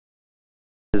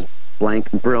blank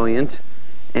brilliant.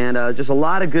 And just a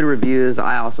lot of good reviews.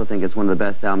 I also think it's one of the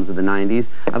best albums of the 90s.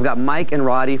 I've got Mike and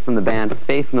Roddy from the band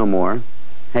Faith No More.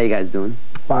 How you guys doing?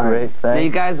 Fine. Great, thanks. Now, you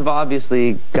guys have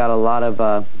obviously got a lot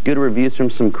of good reviews from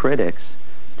some critics.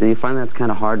 Do you find that's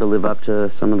kind of hard to live up to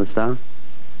some of the stuff?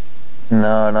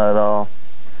 No, not at all.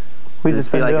 We've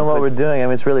just been doing what we're doing. I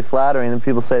mean, it's really flattering that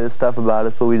people say this stuff about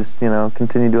us, but we just, you know,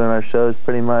 continue doing our shows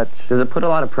pretty much. Does it put a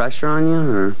lot of pressure on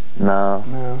you, or? No.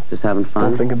 No. Just having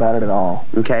fun? Don't think about it at all.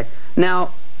 Okay.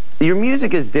 Now, your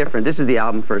music is different. This is the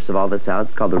album, first of all, that's out.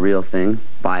 It's called The Real Thing.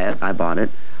 Buy it. I bought it.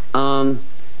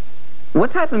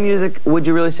 What type of music would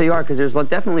you really say you are? Because there's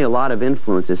definitely a lot of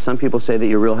influences. Some people say that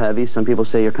you're real heavy. Some people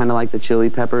say you're kind of like the Chili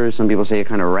Peppers. Some people say you're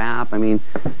kind of rap. I mean,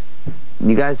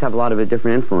 you guys have a lot of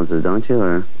different influences, don't you?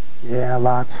 Or yeah,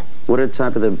 lots. What are the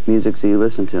type of the music that you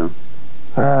listen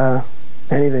to?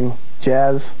 Anything.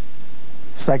 Jazz,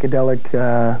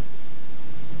 psychedelic,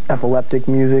 epileptic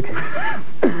music.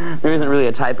 There isn't really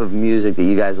a type of music that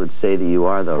you guys would say that you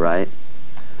are, though, right?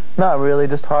 Not really,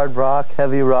 just hard rock,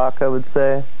 heavy rock, I would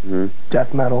say. Mm-hmm.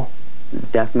 Death metal.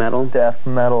 Death metal? Death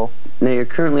metal. Now, you're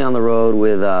currently on the road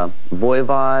with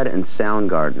Voivod and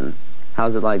Soundgarden.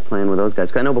 How's it like playing with those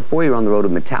guys? 'Cause I know before you were on the road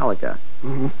with Metallica.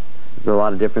 Mm-hmm. Is there a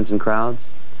lot of difference in crowds?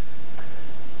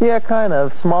 Yeah, kind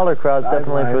of. Smaller crowds,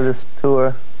 definitely, for this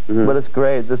tour. Mm-hmm. But it's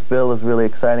great. This bill is a really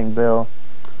exciting bill.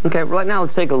 Okay, right now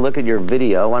let's take a look at your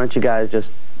video. Why don't you guys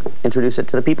just introduce it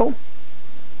to the people?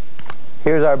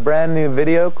 Here's our brand new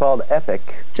video called Epic.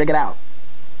 Check it out.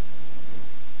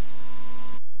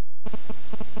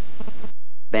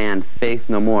 Band Faith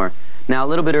No More. Now, a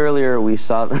little bit earlier, we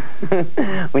saw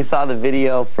we saw the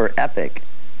video for Epic.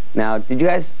 Now, did you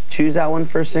guys choose that one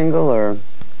for a single, or?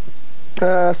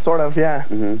 Sort of, yeah.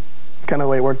 Mm-hmm. It's kind of the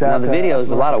way it worked out. Now, the video is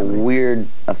a lot of weird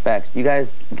effects. Do you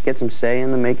guys get some say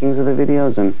in the makings of the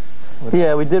videos? And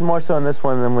yeah, we did more so in this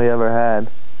one than we ever had.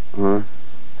 uh-huh.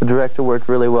 The director worked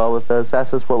really well with us,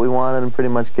 asked us what we wanted, and pretty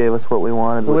much gave us what we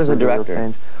wanted. Who was the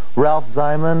director? Ralph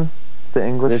Simon, the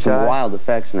English There's guy. some wild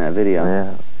effects in that video.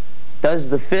 Yeah. Does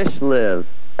the fish live?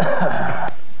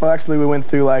 Well, actually, we went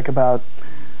through like about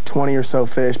 20 or so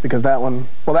fish because that one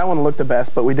looked the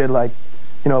best, but we did like,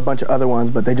 you know, a bunch of other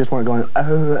ones, but they just weren't going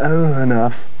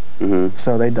enough. Mm-hmm.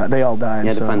 So they all died. You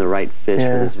had to find the right fish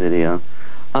for this video.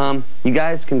 You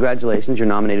guys, congratulations! You're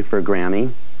nominated for a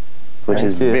Grammy, which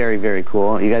is very, very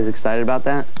cool. You guys excited about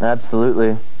that?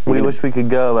 Absolutely. We wish we could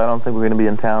go, but I don't think we're going to be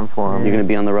in town for them. You're going to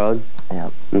be on the road? Yeah.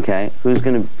 Okay. Who's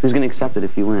gonna accept it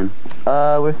if you win?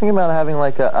 We're thinking about having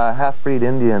like a half-breed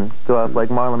Indian go out like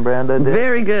Marlon Brando did.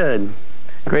 Very good.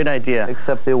 Great idea.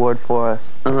 Accept the award for us.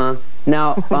 Uh-huh.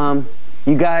 Now,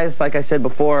 you guys, like I said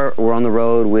before, were on the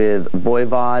road with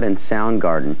Voivod and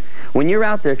Soundgarden. When you're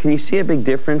out there, can you see a big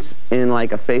difference in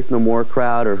like a Faith No More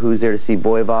crowd, or who's there to see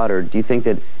Voivod, or do you think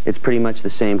that it's pretty much the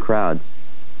same crowd?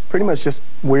 Pretty much just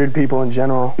weird people in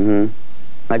general. Mm-hmm.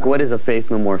 Like, what is a Faith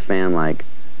No More fan like?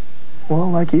 Well,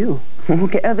 like you.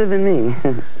 Okay, other than me.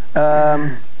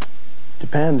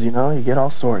 Depends, you know. You get all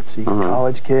sorts. You get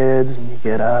college kids, and you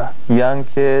get young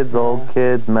kids, old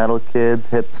kids, metal kids,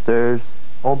 hipsters,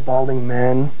 old balding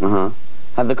men.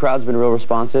 Have the crowds been real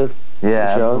responsive?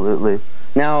 Yeah, absolutely.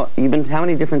 Now, how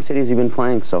many different cities have you been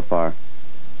playing so far?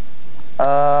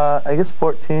 I guess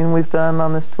 14 we've done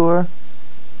on this tour.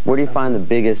 Where do you find the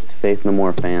biggest Faith No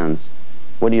More fans?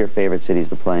 What are your favorite cities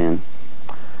to play in?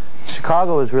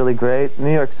 Chicago was really great.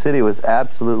 New York City was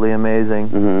absolutely amazing.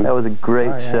 Mm-hmm. That was a great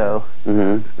show.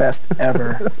 Mm-hmm. Best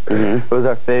ever. Mm-hmm. It was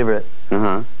our favorite.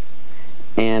 Uh-huh.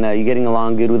 And you getting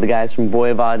along good with the guys from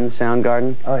Voivod and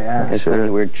Soundgarden? Oh, yeah. They play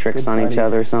any weird tricks on each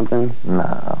other or something?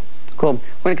 No. Cool.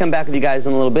 We're going to come back with you guys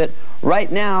in a little bit.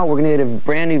 Right now, we're going to get a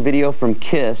brand new video from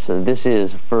Kiss. This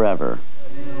is Forever.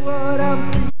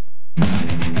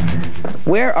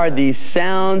 Where are these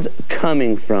sounds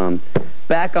coming from?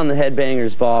 Back on the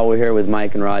Headbangers Ball, we're here with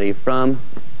Mike and Roddy from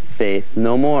Faith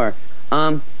No More.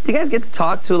 Do you guys get to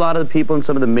talk to a lot of the people in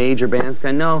some of the major bands?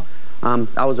 I know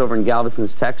I was over in Galveston,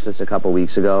 Texas a couple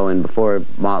weeks ago, and before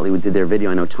Motley did their video,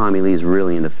 I know Tommy Lee's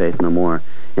really into Faith No More.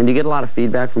 And do you get a lot of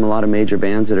feedback from a lot of major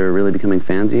bands that are really becoming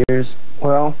fans of yours?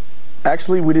 Well,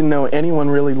 actually, we didn't know anyone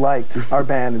really liked our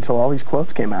band until all these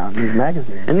quotes came out in these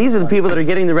magazines. And these are the people that are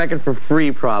getting the record for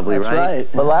free, probably, That's right?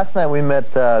 But last night we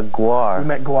met Guar. We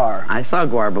met Guar. I saw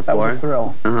Guar before. That was a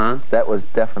thrill. Uh-huh. That was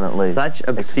definitely such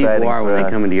a see Guar when they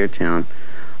come into your town.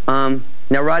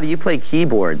 Now, Roddy, you play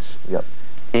keyboards. Yep.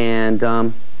 And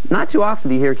not too often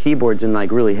do you hear keyboards in, like,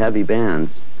 really heavy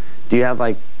bands. Do you have,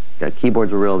 like,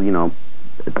 keyboards were real, you know,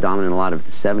 dominant in a lot of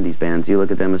the 70s bands? Do you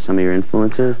look at them as some of your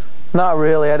influences? Not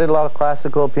really. I did a lot of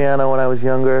classical piano when I was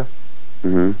younger.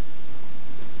 Mm-hmm.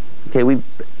 Okay, we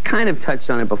kind of touched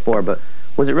on it before, but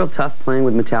was it real tough playing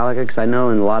with Metallica? Because I know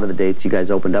in a lot of the dates you guys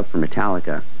opened up for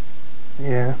Metallica.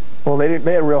 Yeah. Well, they had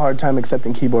a real hard time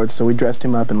accepting keyboards, so we dressed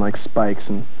him up in like spikes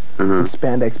and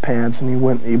spandex pants, and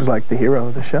he was like the hero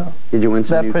of the show. Did you win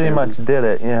some That pretty much did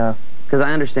it, yeah. Because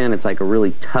I understand it's like a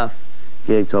really tough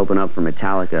gig to open up for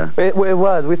Metallica. It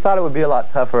was. We thought it would be a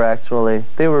lot tougher, actually.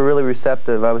 They were really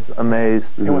receptive. I was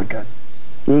amazed. It went good.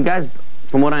 You guys,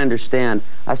 from what I understand,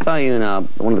 I saw you in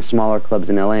one of the smaller clubs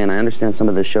in L.A., and I understand some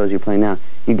of the shows you play now.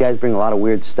 You guys bring a lot of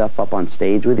weird stuff up on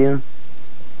stage with you?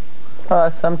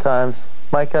 Sometimes.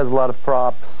 Mike has a lot of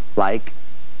props. Like?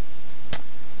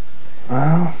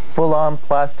 Full-on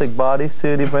plastic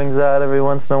bodysuit he brings out every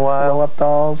once in a while. Roll-up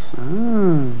dolls.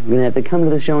 Oh, you're going to have to come to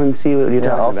the show and see what you're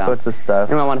talking all about. Sorts of stuff.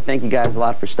 Anyway, I want to thank you guys a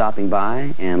lot for stopping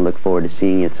by and look forward to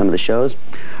seeing you at some of the shows.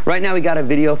 Right now we got a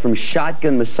video from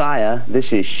Shotgun Messiah.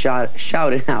 This is Shout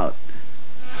It Out.